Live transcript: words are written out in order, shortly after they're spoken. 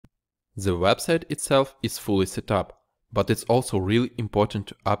The website itself is fully set up, but it's also really important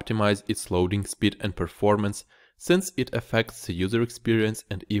to optimize its loading speed and performance since it affects the user experience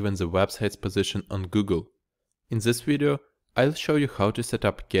and even the website's position on Google. In this video, I'll show you how to set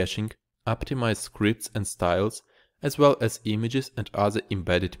up caching, optimize scripts and styles, as well as images and other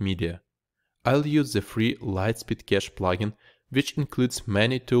embedded media. I'll use the free Lightspeed cache plugin, which includes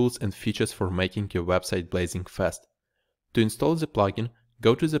many tools and features for making your website blazing fast. To install the plugin,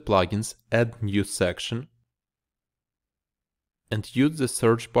 go to the Plugins, Add New section, and use the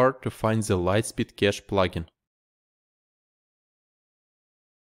search bar to find the Lightspeed cache plugin.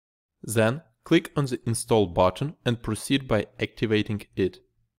 Then, click on the Install button and proceed by activating it.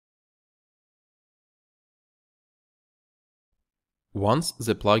 Once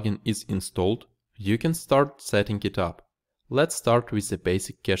the plugin is installed, you can start setting it up. Let's start with the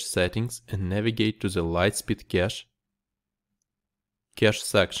basic cache settings and navigate to the Lightspeed cache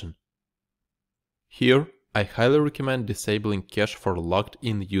section. Here, I highly recommend disabling cache for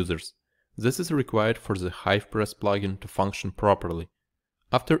logged-in users. This is required for the HivePress plugin to function properly.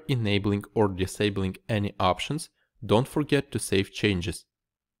 After enabling or disabling any options, don't forget to save changes.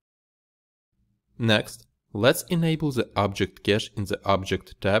 Next, let's enable the Object Cache in the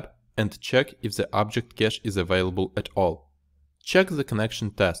Object tab and check if the Object Cache is available at all. Check the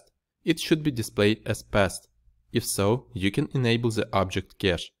connection test. It should be displayed as passed. If so, you can enable the Object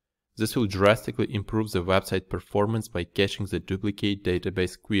Cache. This will drastically improve the website performance by caching the duplicate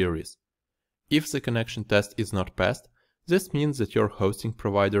database queries. If the connection test is not passed, this means that your hosting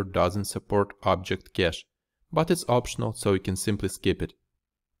provider doesn't support Object Cache, but it's optional, so you can simply skip it.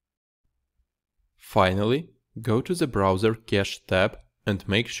 Finally, go to the Browser Cache tab and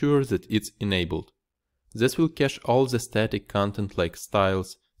make sure that it's enabled. This will cache all the static content like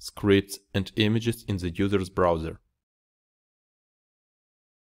styles, scripts, and images in the user's browser.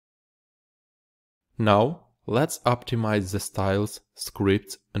 Now, let's optimize the styles,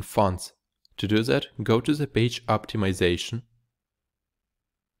 scripts, and fonts. To do that, go to the Page Optimization,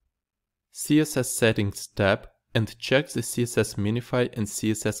 CSS Settings tab, and check the CSS Minify and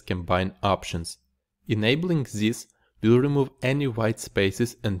CSS Combine options. Enabling these will remove any white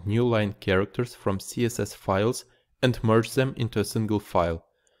spaces and new line characters from CSS files and merge them into a single file,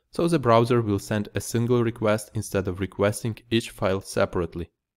 so the browser will send a single request instead of requesting each file separately.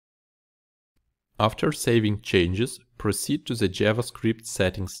 After saving changes, proceed to the JavaScript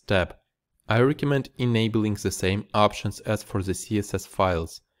Settings tab. I recommend enabling the same options as for the CSS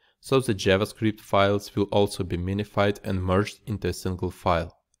files, so the JavaScript files will also be minified and merged into a single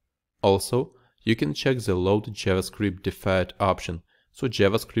file. Also, you can check the Load JavaScript Default option, so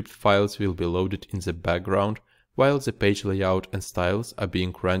JavaScript files will be loaded in the background while the page layout and styles are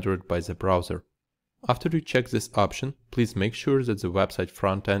being rendered by the browser. After you check this option, please make sure that the website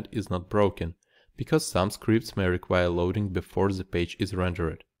frontend is not broken, because some scripts may require loading before the page is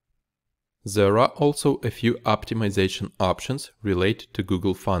rendered. There are also a few optimization options related to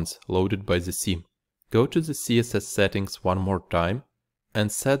Google fonts loaded by the theme. Go to the CSS settings one more time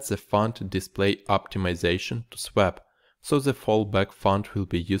and set the font display optimization to swap, so the fallback font will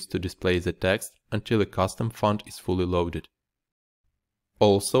be used to display the text until a custom font is fully loaded.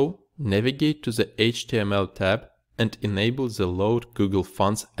 Also, navigate to the HTML tab and enable the Load Google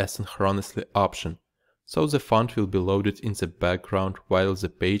Fonts Asynchronously option, so the font will be loaded in the background while the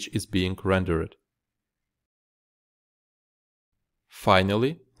page is being rendered.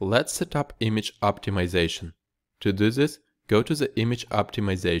 Finally, let's set up image optimization. To do this, go to the Image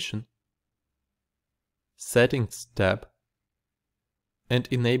Optimization, Settings tab, and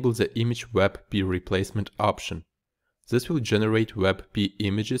enable the Image WebP Replacement option. This will generate WebP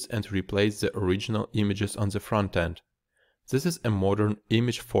images and replace the original images on the front end. This is a modern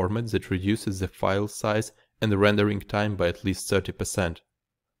image format that reduces the file size and rendering time by at least 30%.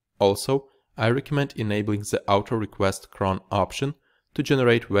 Also, I recommend enabling the Auto Request cron option to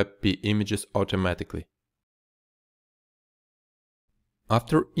generate WebP images automatically.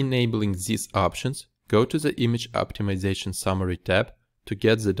 After enabling these options, go to the Image Optimization Summary tab to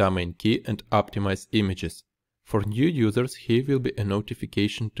get the domain key and optimize images. For new users, here will be a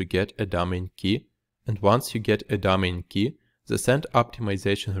notification to get a domain key, and once you get a domain key, the Send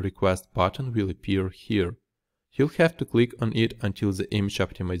Optimization Request button will appear here. You'll have to click on it until the image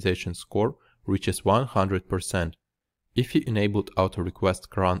optimization score reaches 100%. If you enabled Auto Request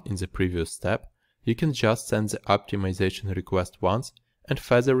cron in the previous step, you can just send the optimization request once, and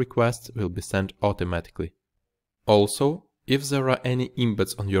further requests will be sent automatically. Also, if there are any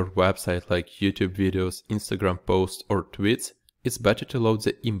embeds on your website like YouTube videos, Instagram posts or tweets, it's better to load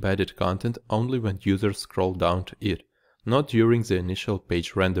the embedded content only when users scroll down to it, not during the initial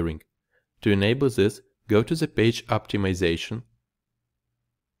page rendering. To enable this, go to the Page Optimization,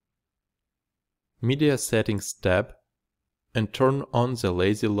 Media Settings tab, and turn on the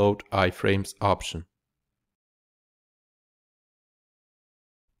Lazy Load iframes option.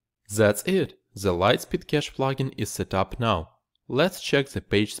 That's it! The Lightspeed cache plugin is set up now. Let's check the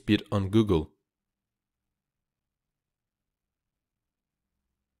page speed on Google.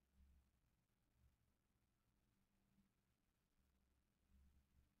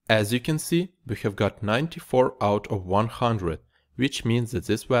 As you can see, we have got 94 out of 100, which means that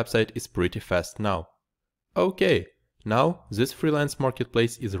this website is pretty fast now. Okay, now this freelance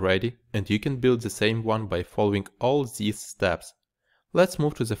marketplace is ready and you can build the same one by following all these steps. Let's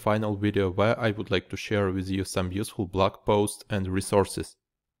move to the final video where I would like to share with you some useful blog posts and resources.